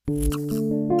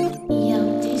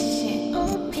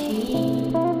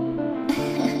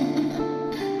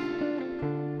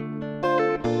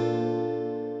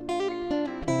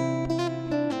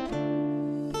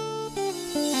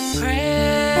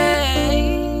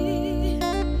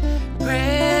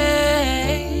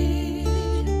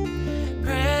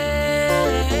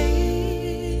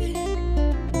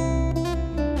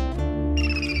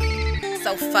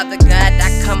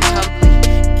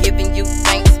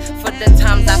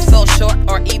fell short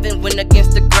or even went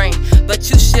against the grain. But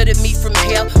you shielded me from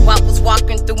hell while I was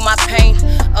walking through my pain.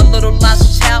 A little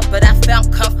lost child, but I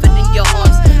found comfort in your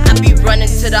arms. I be running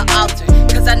to the altar,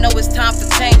 cause I know it's time for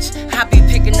change. I be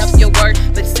picking up your word,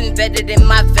 but it's embedded in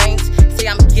my veins. See,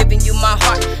 I'm giving you my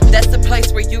heart, that's the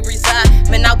place where you reside.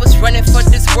 Man, I was running for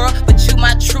this world, but you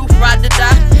my truth, ride or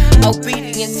die.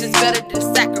 Obedience is better than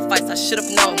sacrifice, I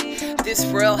should've known. This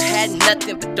world had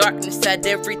nothing but darkness at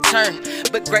every turn.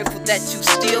 But grateful that you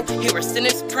still hear a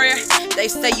sinner's prayer. They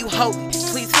say you holy,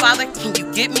 please Father, can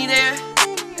you get me there?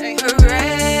 Hey.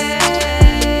 Hooray.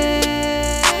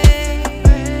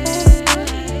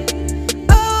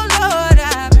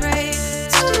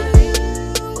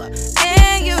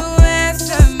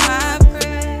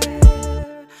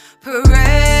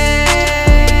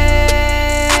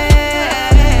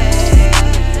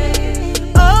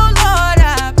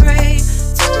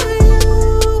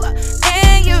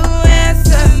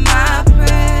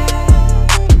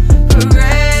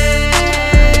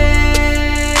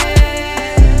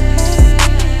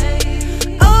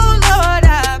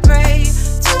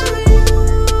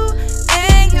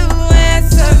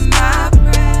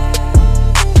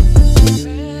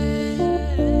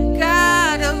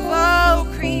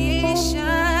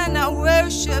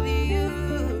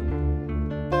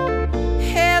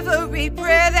 Every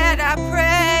prayer that I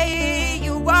pray,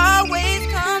 you always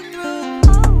come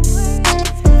through.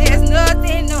 There's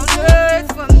nothing on earth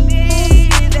for me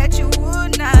that you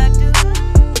would not do.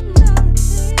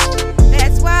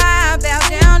 That's why I bow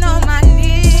down on my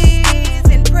knees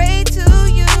and pray to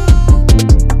you.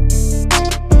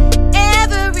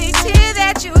 Every tear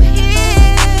that you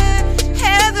hear,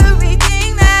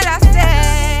 everything that I say,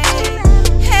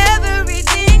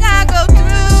 everything I go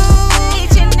through,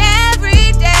 each and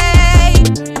every day.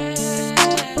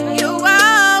 You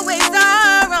always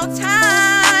are on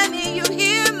time and you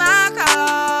hear my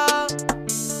call.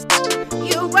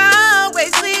 You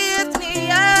always lift me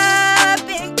up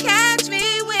and catch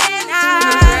me when I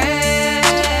pray.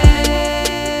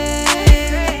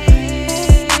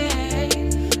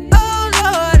 Oh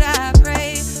Lord, I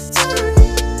pray to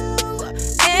you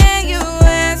and you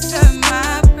answer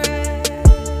my prayer.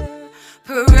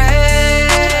 Pray.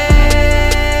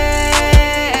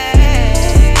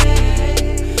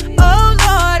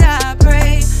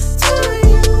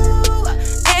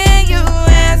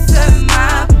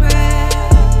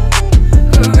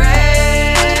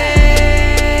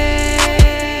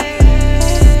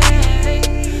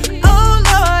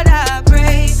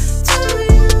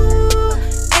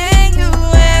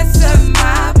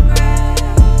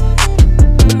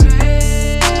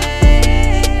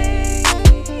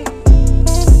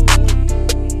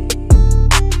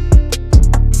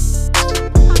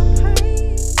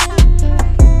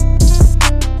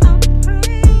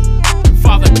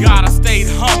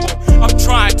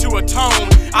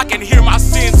 I can hear my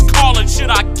sins calling, should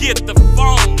I get the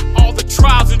phone? All the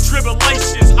trials and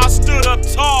tribulations, I stood up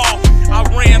tall. I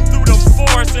ran through the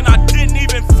forest and I didn't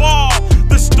even fall.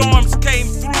 The storms came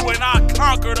through and I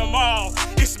conquered them all.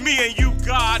 It's me and you